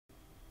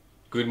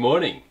Good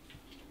morning.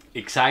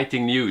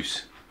 Exciting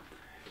news.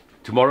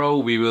 Tomorrow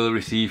we will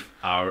receive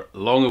our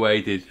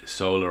long-awaited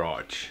solar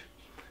arch.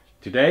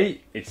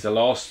 Today it's the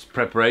last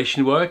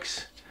preparation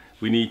works.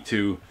 We need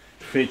to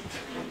fit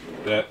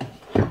the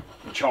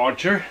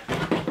charger,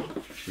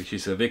 which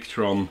is a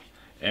Victron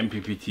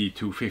MPPT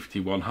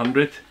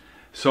 250-100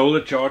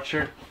 solar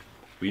charger.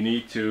 We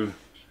need to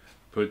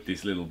put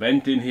this little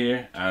vent in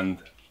here, and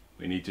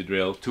we need to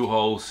drill 2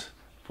 holes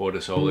for the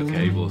solar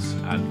cables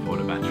and for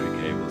the battery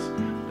cables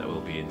that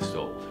will be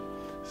installed.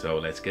 So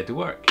let's get to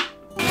work.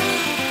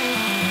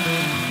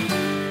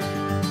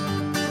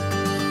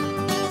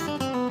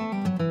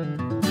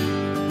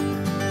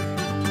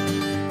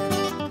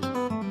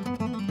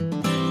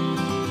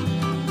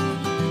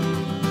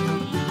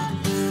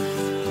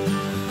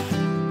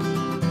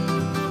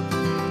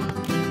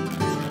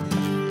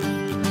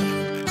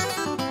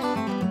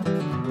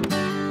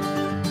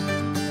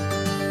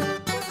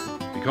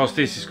 Because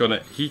this is going to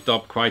heat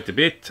up quite a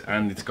bit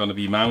and it's going to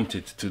be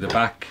mounted to the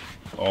back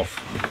of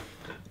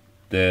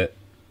the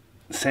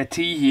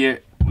settee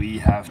here, we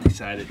have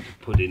decided to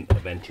put in a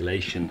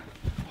ventilation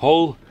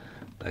hole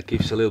that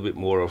gives a little bit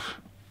more of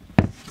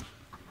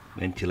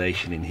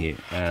ventilation in here,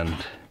 and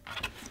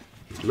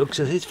it looks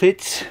as it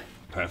fits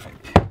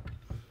perfect.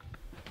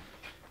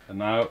 And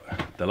now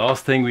the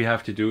last thing we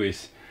have to do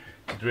is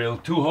to drill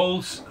 2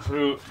 holes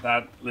through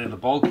that little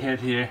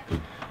bulkhead here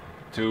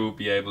to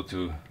be able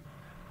to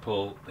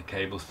pull the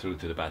cables through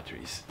to the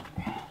batteries.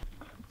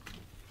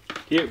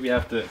 Here we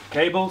have the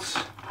cables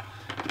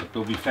that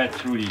will be fed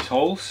through these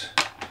holes.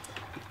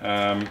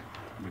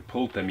 We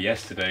pulled them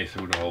yesterday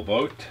through the whole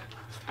boat.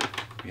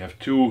 We have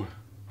 2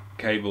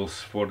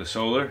 cables for the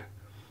solar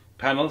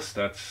panels.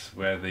 That's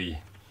where the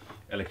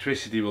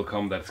electricity will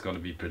come that's going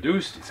to be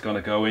produced. It's going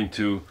to go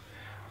into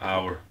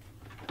our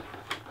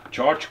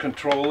charge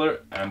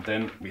controller, and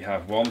then we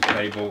have 1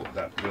 cable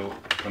that will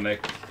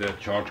connect the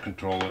charge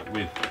controller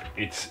with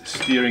its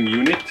steering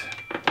unit,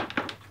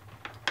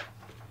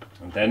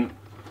 and then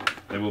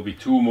there will be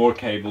 2 more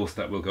cables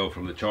that will go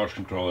from the charge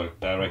controller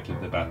directly to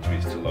the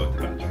batteries to load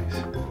the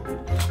batteries.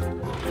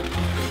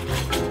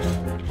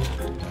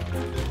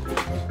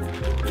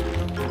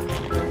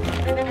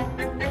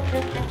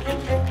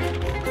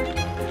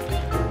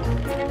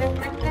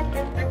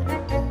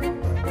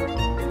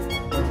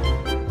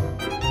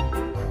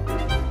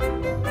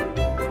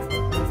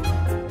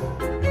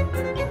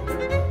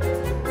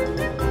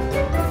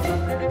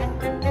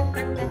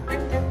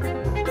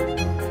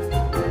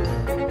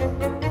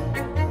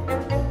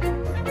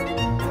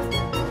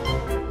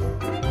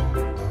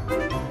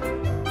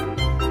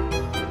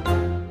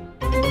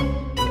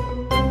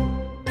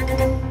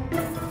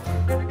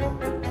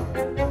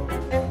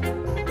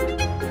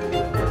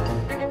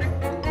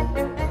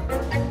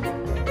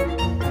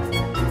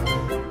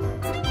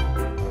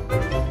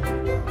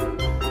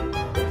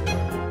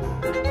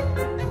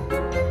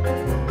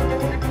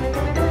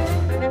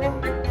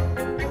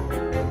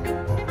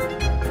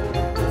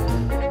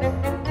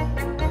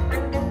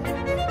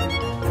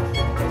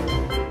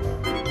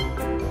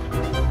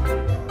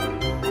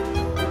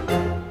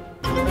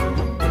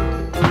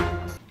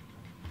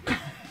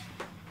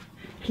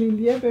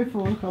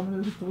 Liebevoll kann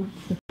man das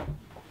putzen.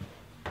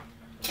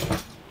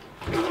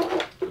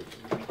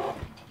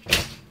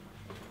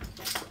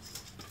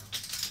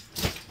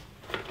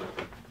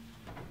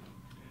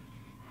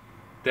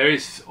 There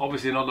is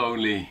obviously not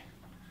only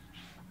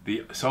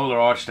the solar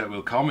arch that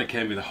will come, it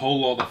came with a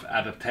whole lot of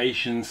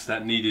adaptations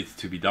that needed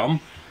to be done.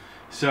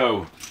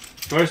 So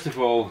first of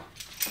all,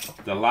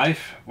 the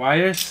live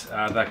wires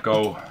that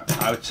go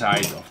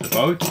outside of the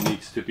boat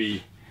needs to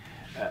be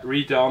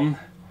redone,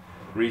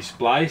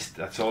 respliced.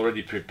 That's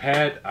already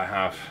prepared. I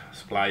have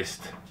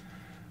spliced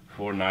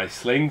 4 nice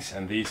slings,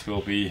 and these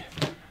will be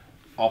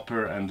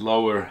upper and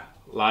lower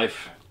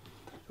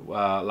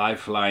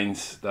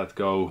lifelines that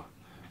go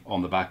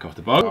on the back of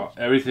the boat.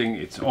 Everything,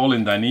 it's all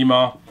in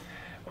Dyneema,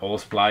 all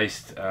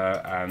spliced,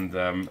 and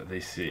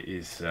this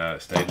is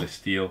stainless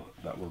steel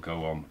that will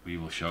go on. We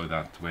will show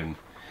that when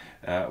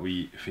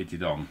we fit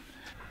it on.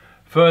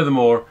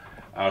 Furthermore,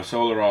 our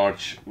solar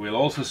arch will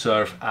also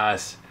serve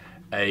as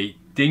a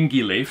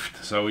dinghy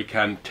lift, so we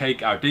can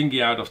take our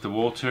dinghy out of the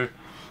water.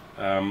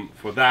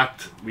 For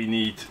that we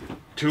need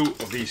 2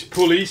 of these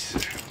pulleys.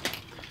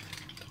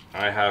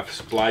 I have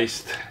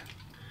spliced,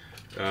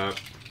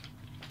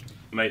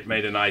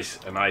 made a nice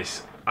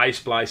eye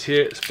splice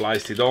here,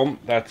 spliced it on.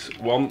 That's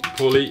 1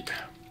 pulley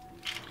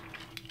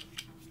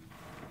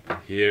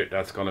here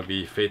that's going to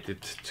be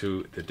fitted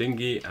to the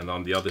dinghy, and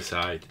on the other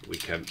side we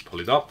can pull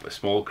it up, a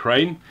small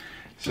crane.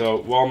 So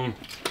 1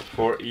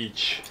 for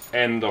each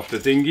end of the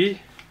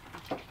dinghy.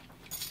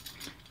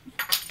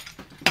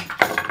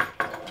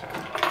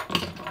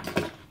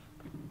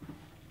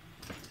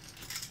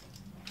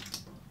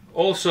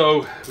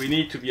 Also, we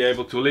need to be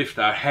able to lift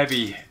our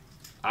heavy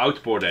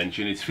outboard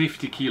engine. It's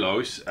 50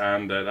 kilos,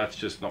 and that's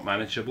just not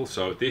manageable.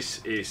 So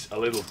this is a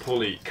little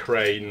pulley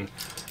crane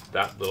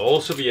that will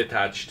also be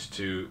attached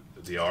to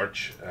the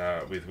arch,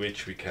 with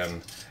which we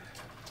can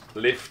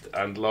lift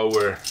and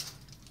lower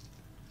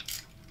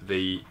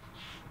the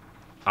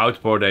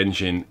outboard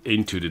engine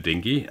into the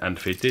dinghy and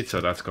fit it,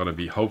 so that's going to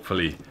be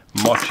hopefully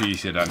much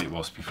easier than it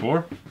was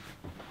before.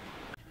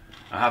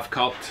 I have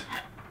cut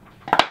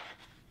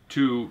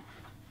two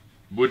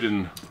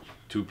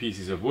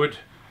pieces of wood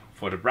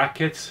for the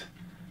brackets.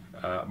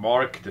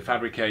 Mark, the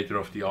fabricator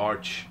of the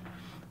arch,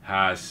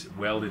 has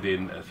welded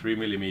in a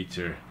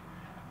 3mm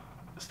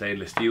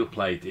stainless steel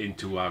plate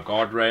into our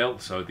guardrail,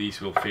 so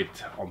these will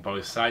fit on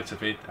both sides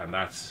of it, and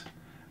that's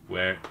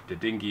where the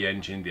dinghy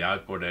engine, the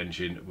outboard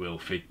engine, will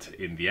fit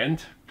in the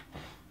end.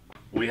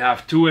 We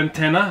have two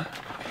antennae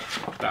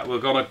that we're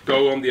gonna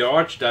go on the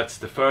arch. That's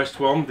the first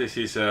one. This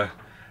is a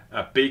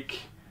big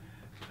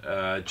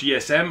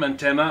GSM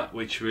antenna,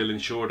 which will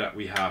ensure that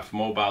we have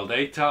mobile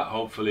data,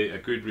 hopefully a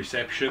good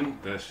reception.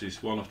 This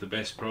is one of the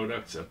best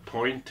products, a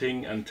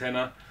pointing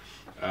antenna,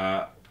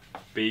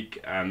 big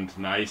and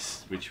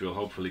nice, which will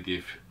hopefully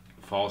give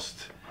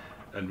fast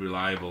and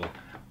reliable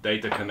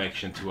data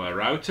connection to our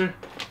router.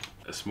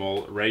 A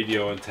small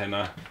radio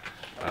antenna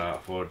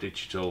for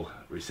digital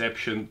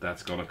reception,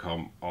 that's gonna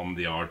come on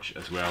the arch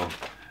as well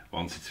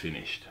once it's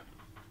finished.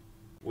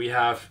 We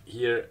have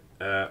here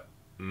a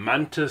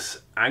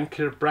Mantis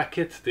anchor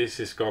bracket. This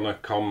is gonna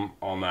come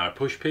on our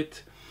push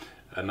pit,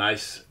 a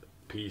nice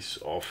piece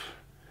of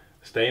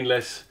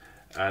stainless,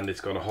 and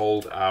it's gonna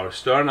hold our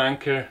stern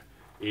anchor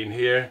in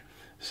here,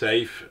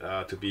 safe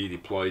to be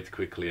deployed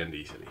quickly and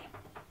easily.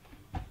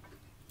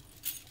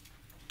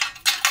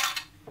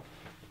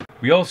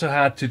 We also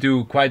had to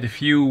do quite a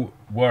few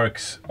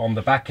works on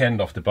the back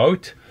end of the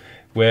boat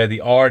where the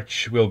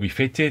arch will be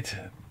fitted.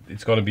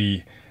 It's going to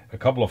be a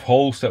couple of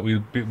holes that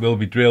will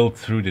be drilled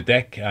through the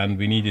deck, and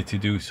we needed to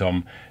do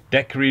some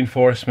deck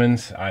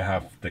reinforcements. I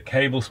have the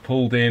cables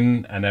pulled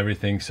in and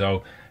everything,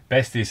 so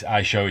best is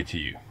I show it to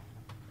you.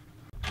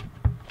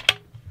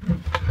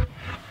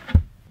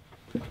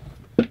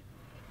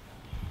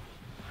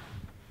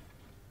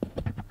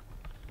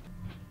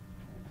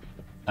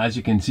 As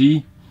you can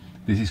see,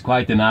 this is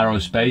quite a narrow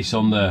space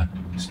on the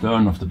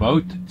stern of the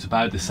boat. It's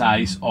about the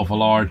size of a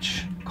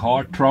large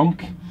car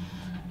trunk,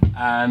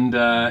 and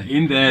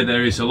in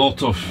there is a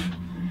lot of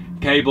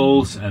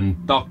cables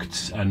and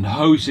ducts and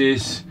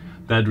hoses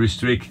that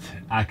restrict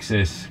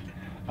access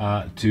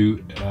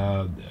to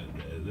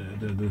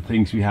the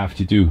things we have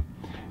to do.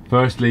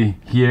 Firstly,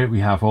 here we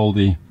have all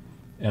the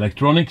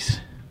electronics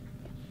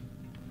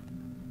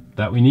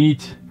that we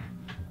need.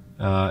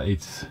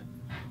 It's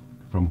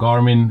from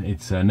Garmin,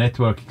 it's a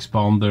network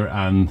expander,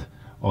 and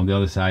on the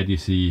other side you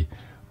see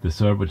the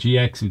Servo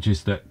GX, which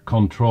is the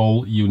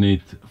control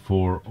unit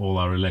for all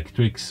our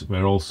electrics,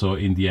 where also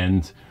in the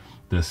end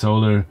the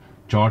solar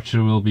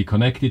charger will be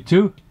connected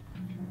to.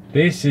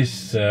 This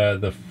is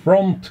the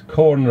front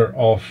corner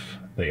of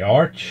the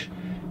arch.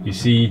 You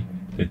see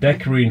the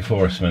deck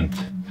reinforcement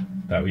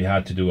that we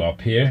had to do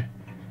up here.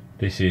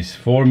 This is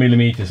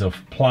 4mm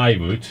of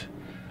plywood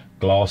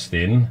glassed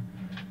in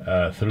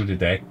through the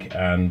deck,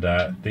 and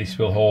this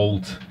will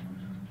hold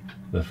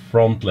the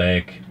front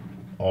leg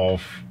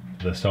of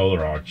the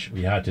solar arch.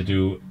 We had to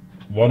do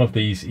one of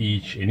these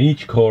each in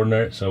each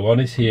corner, so one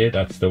is here,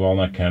 that's the one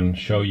I can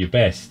show you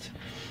best.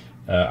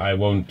 I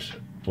won't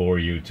bore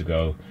you to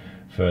go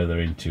further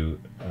into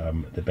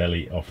the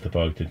belly of the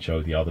boat and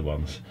show the other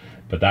ones,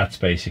 but that's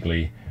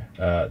basically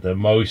the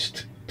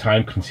most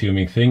time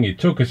consuming thing. It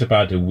took us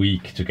about a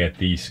week to get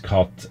these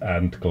cut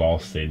and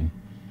glassed in.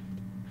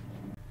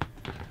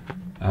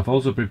 I've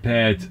also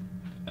prepared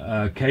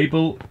a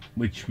cable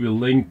which will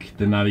link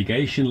the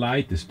navigation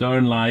light, the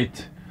stern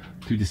light,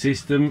 to the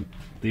system.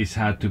 This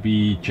had to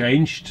be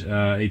changed.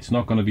 It's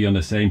not going to be on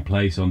the same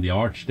place on the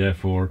arch,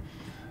 therefore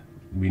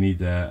we need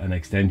an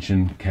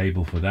extension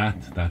cable for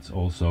that. That's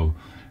also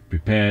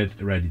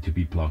prepared, ready to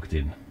be plugged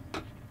in.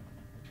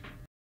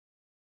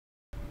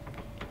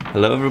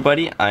 Hello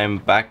everybody, I'm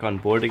back on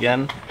board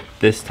again.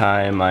 This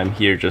time I'm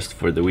here just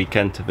for the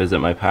weekend to visit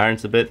my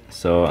parents a bit,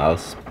 so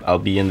I'll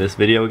be in this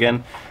video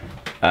again.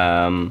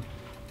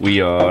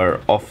 We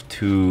are off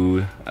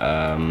to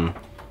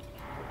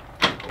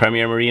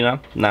Premier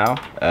Marina now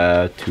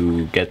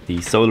to get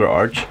the solar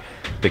arch,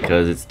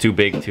 because it's too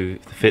big to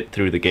fit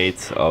through the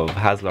gates of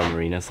Haslar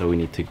Marina, so we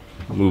need to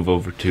move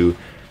over to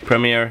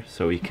Premier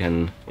so we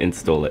can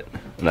install it,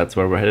 and that's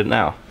where we're headed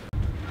now.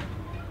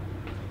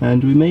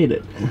 And we made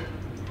it.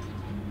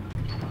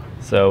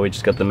 So we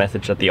just got the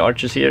message that the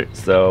arch is here,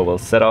 so we'll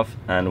set off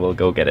and we'll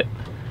go get it.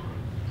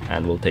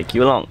 And we'll take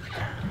you along.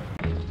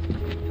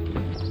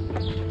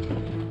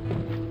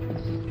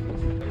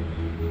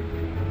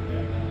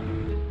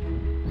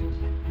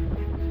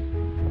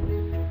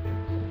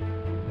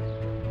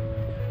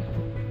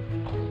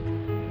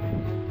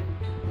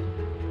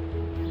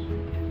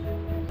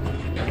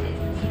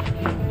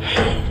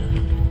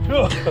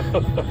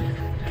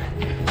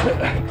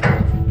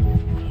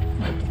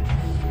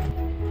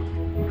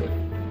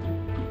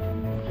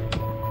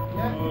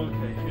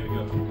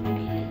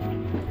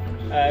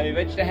 We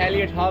wedged the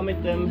halyard hull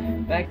with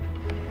them back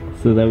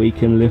so that we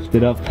can lift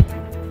it up.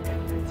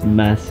 It's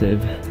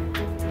massive.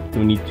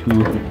 We need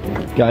two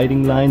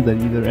guiding lines at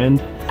either end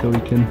so we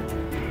can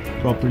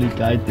properly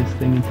guide this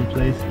thing into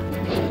place.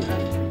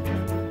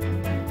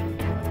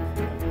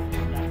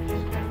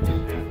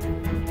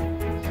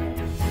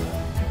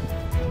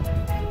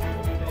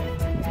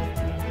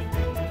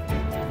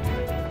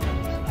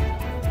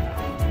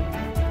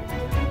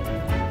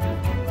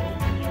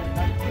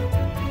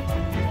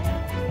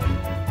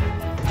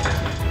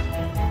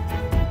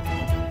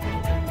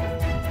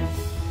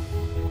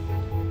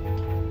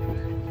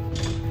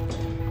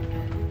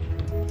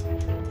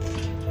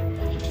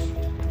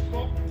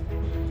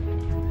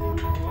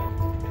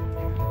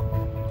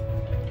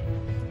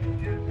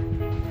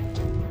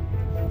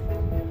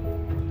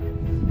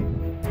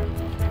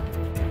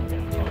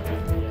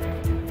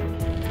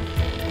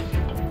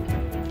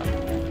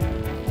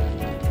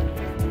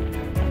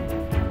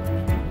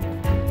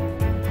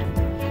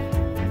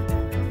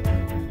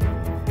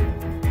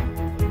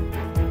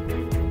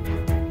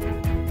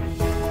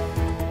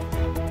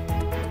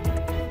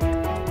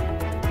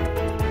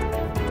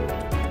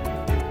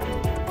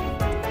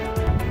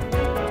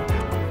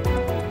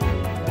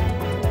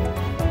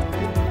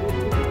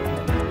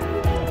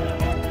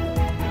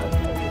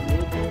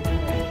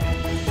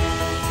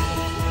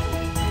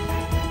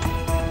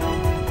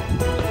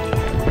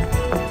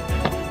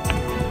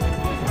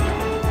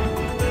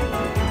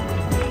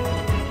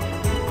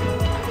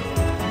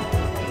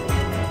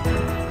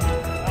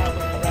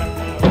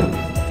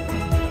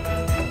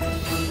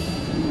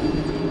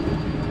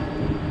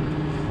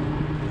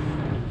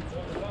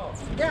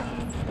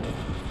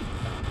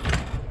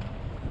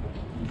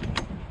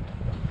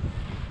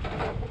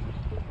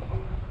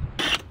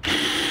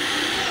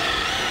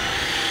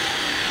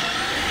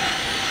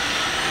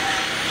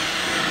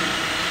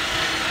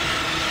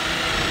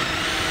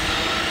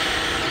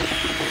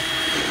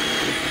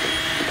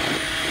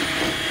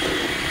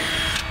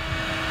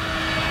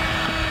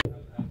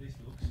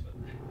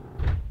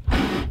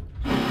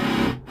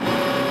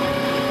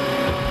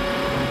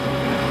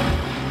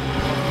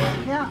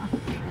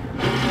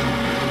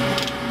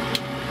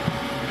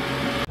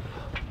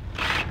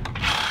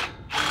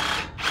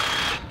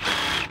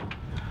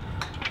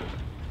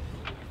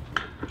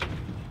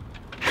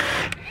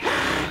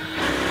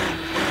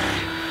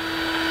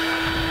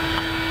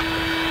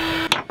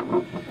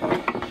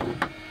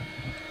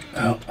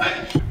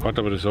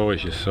 Whatever is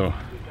always is so.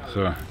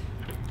 So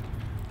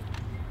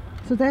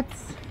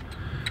that's...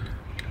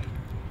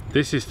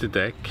 This is the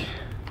deck,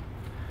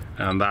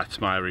 and that's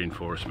my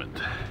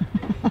reinforcement.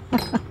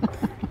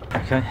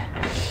 Okay.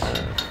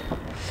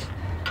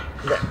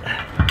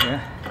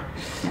 Yeah.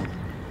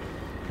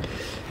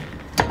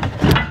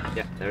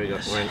 Yeah, there we go.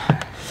 We're in.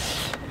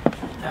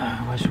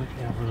 Why should we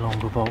have a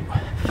longer boat?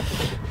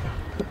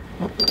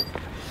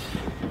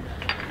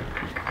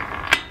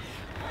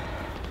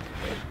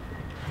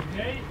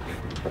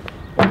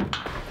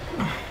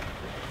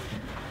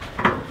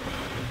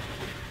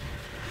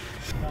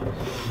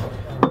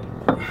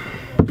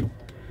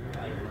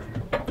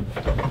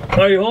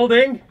 Are you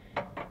holding?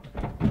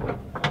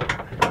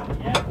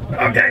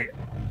 Yeah. Okay.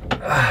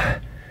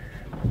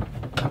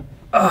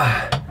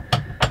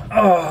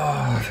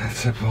 Oh,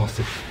 that's a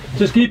positive.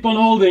 Just keep on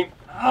holding.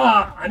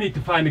 I need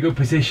to find a good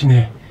position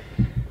here.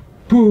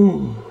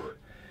 Pooh.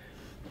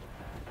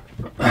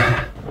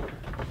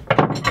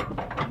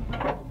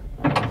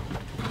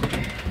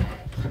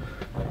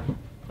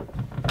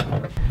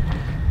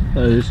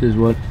 This is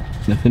what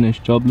the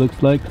finished job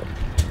looks like.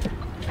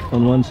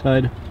 On one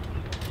side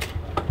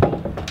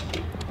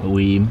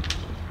we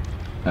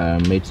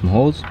made some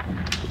holes,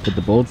 put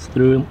the bolts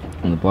through,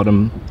 on the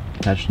bottom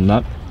attached a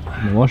nut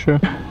and a washer,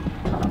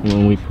 and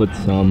then we put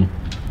some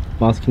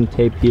masking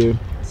tape here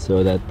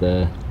so that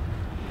the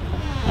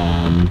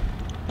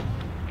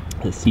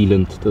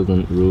sealant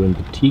doesn't ruin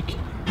the teak,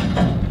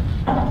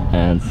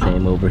 and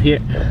same over here.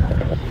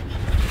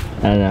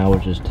 And now we're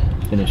just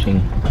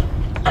finishing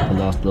the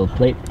last little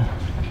plate.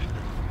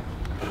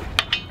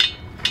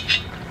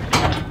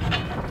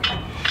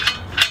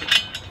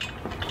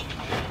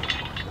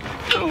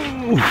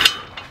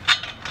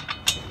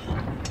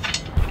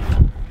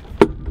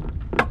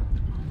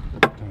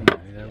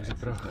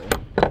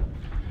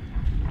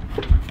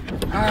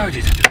 Oh,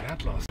 did I do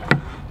that last?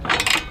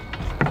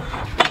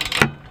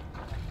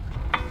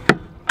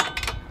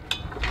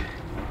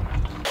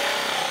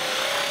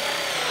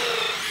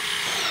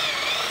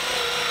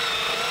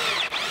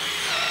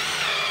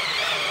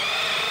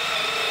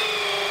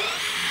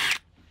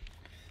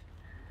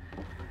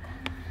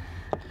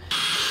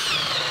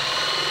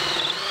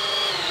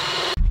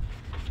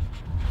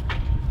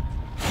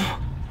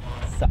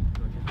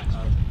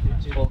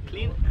 All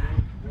clean.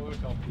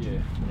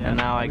 And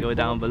now I go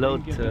down below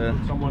to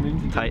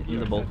tighten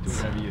the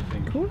bolts.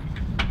 Cool.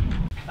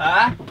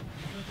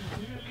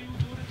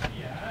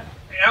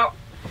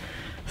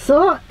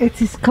 So,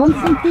 jetzt ist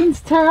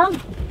Konstantins Turn.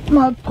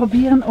 Mal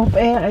probieren, ob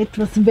er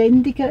etwas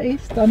wendiger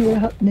ist. Daniel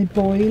hat eine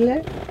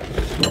Beule.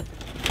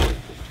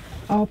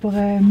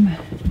 Aber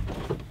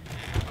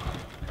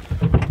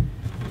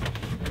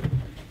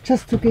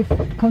just to give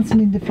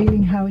Constantine the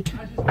feeling how it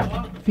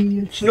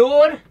feels.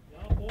 Schnur!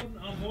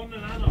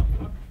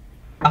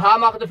 Aha,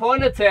 mach da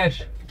vorne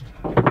zuerst.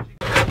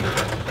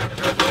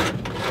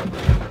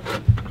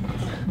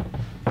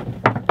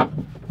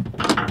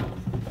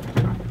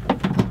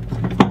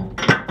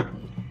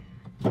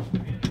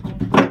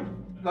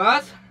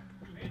 Was?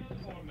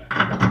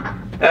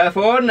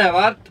 Vorne,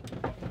 warte.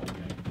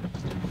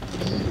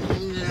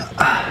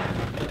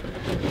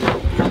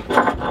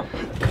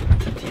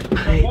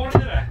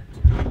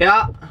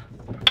 Ja.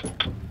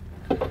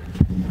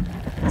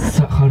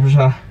 So, kannst du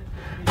schon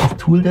das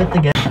Tool dort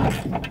geben?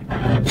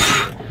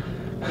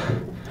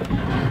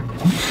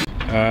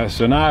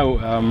 So now,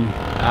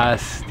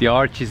 as the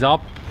arch is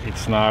up,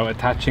 it's now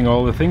attaching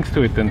all the things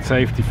to it, and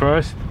safety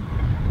first.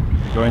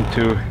 We're going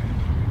to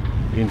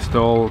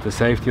install the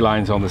safety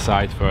lines on the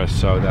side first,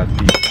 so that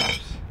these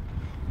tabs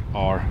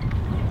are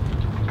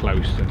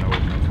closed and no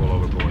one can fall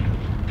overboard.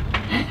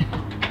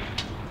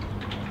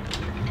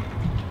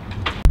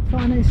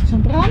 Vorne ist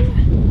schon dran.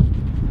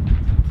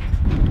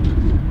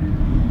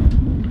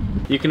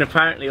 You can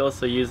apparently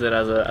also use it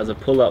as a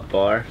pull-up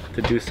bar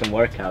to do some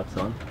workouts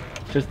on.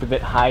 Just a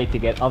bit high to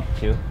get up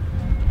to.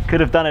 Could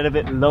have done it a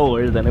bit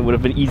lower, then it would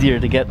have been easier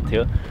to get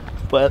to.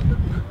 But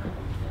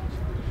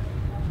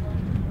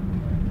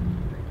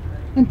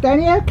And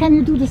Daniel, can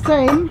you do the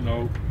same?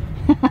 No,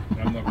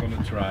 I'm not going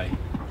to try.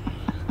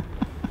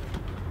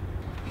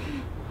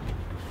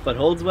 but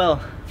holds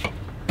well.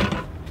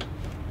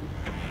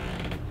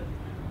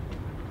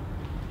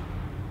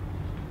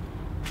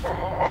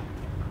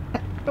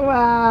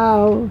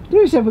 Wow,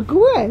 du bist aber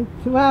gut.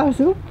 Wow,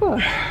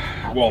 super.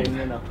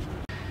 One.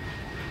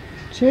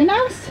 Schön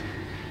aus.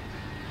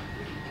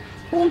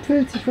 Und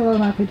fühlt sich vor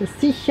allem auch wieder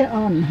sicher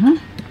an. Hm?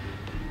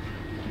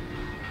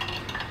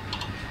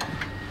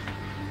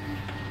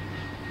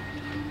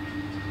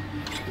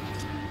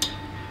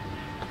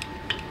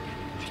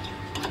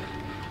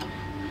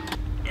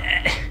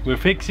 We're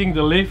fixing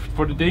the lift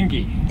for the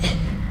dinghy.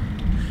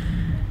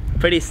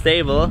 Pretty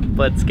stable,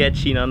 but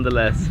sketchy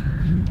nonetheless.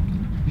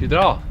 Ist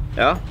dran?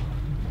 Ja.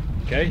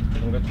 Okay,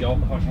 dann kannst du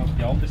auf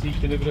die andere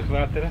Seite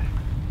rüberklettern.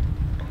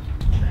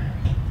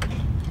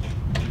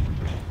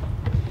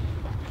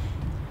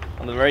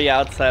 On the very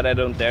outside, I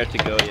don't dare to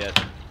go yet.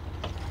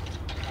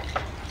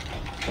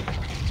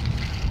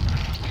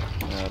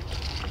 Yep.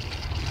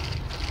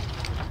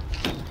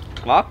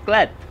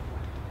 Wackelt!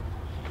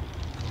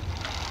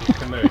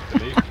 Sicher nicht, der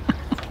Lift.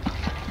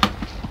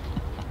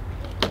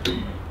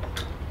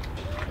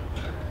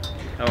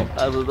 Oh,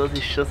 also das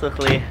ist schon so ein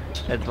bisschen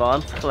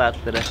Advanced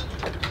Klettern.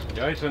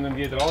 Ja, jetzt, wenn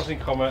wir dran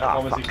sind, kann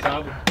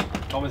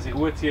man sich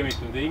gut ziehen mit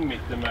dem Ding, mit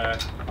dem...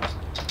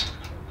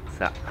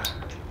 So.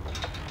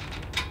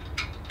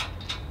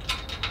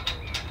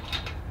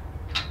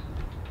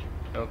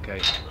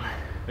 Okay.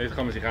 Jetzt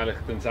kann man sich eigentlich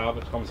dann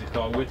selber da anziehen.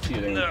 Dann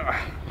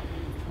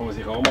kann man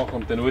sich anmachen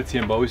und dann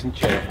anziehen im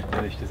Bosenchair.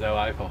 Dann ist das auch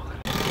einfacher.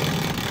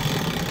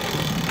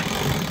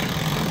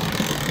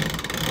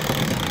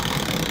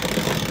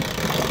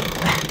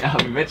 Ja,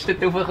 wie willst du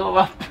dort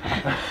raufkommen?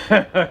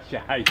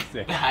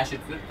 Scheisse. Du hast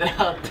jetzt nicht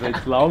dran. Das ist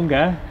jetzt lang,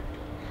 gell?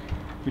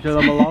 Du musst ja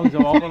noch mal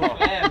langsam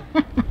runterlassen.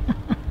 Du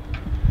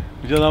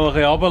musst ja noch mal ein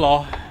bisschen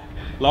runterlassen.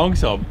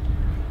 Langsam.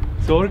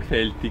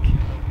 Sorgfältig.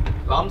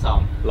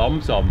 Langsam.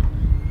 Langsam.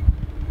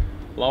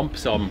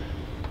 Langsam.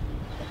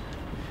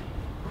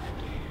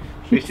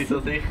 Bist du so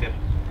sicher?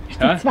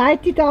 Der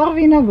zweite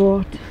Darwin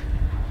Award.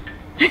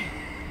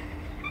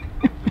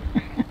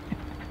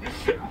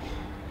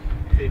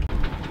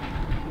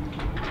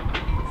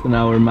 So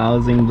now we're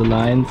mousing the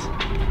lines,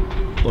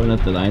 or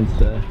not the lines,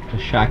 the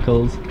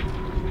shackles,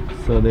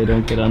 so they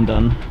don't get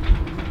undone.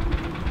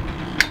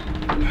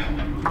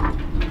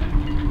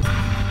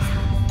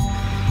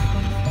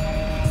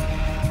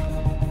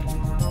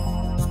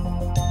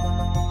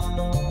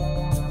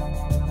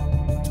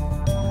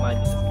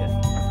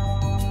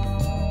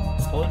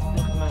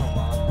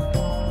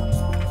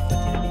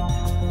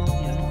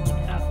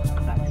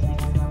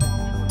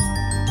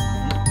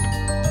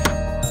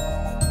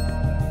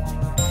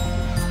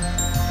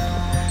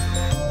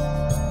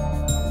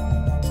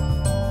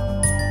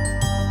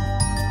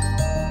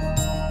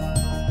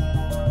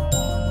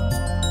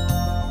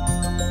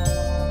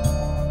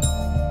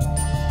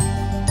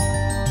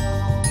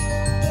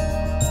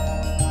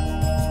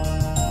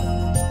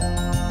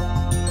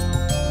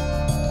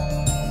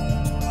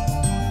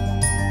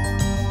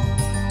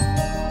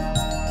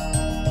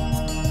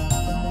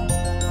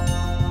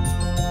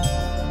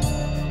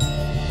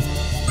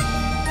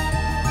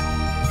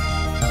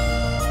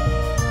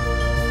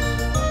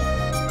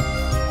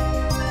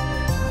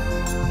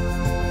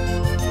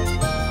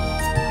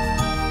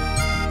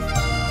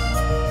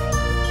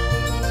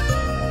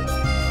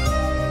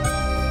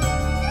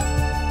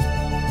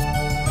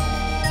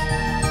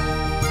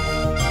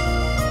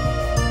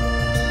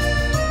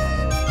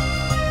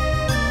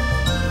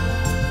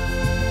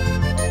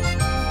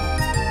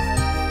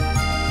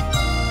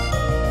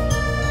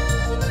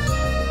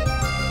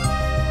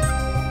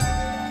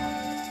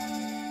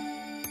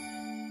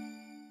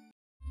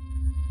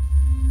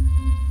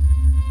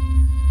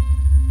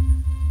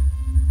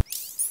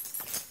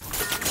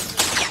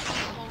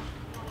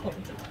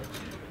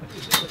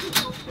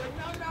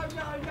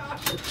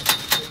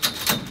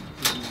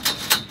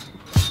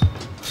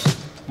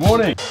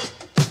 Morning.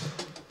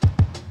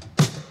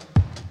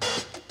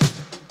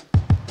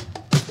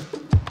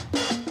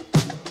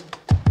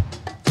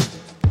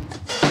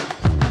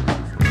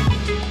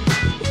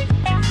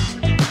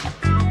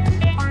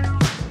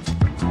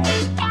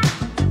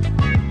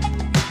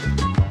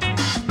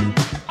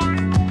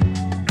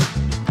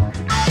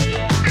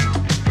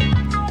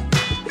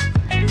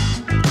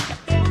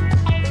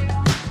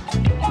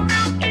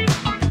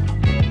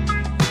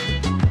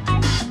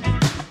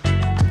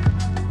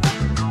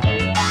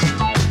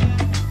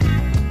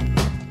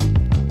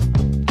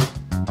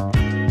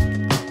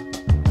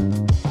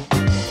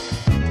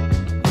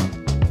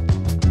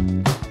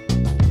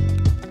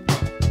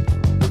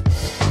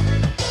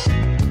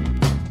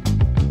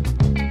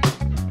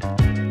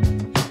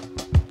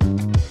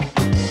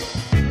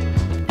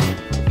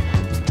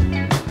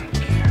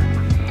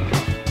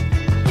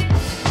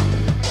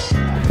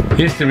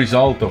 Here's the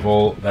result of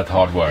all that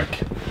hard work.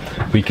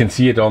 We can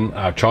see it on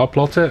our chart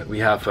plotter. We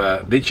have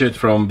a widget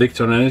from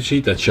Victron Energy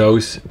that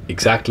shows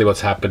exactly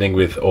what's happening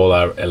with all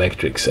our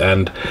electrics.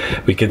 And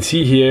we can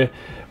see here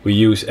we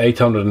use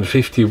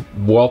 850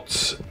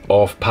 watts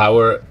of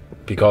power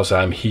because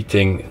I'm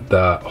heating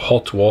the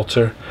hot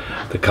water,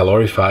 the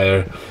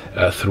calorifier,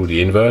 through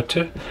the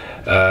inverter.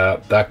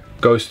 That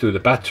goes to the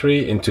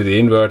battery, into the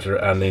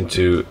inverter, and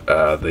into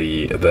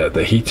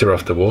the heater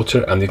of the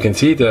water. And you can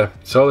see the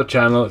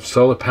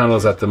solar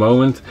panels at the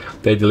moment,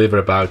 they deliver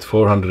about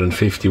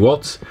 450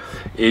 watts.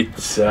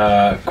 It's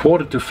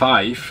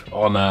 4:45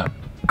 on a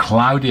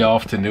cloudy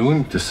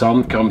afternoon. The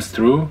sun comes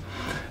through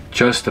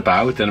just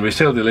about, and we're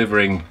still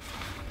delivering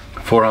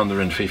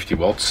 450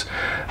 watts.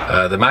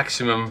 The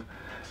maximum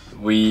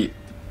we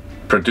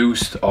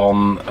produced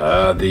on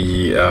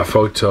the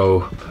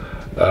photo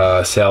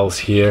cells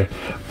here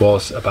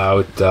was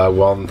about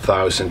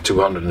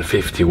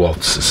 1250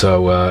 watts,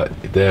 so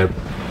they're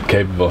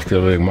capable of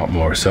delivering a lot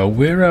more. So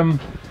we're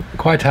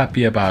quite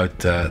happy about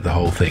the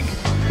whole thing.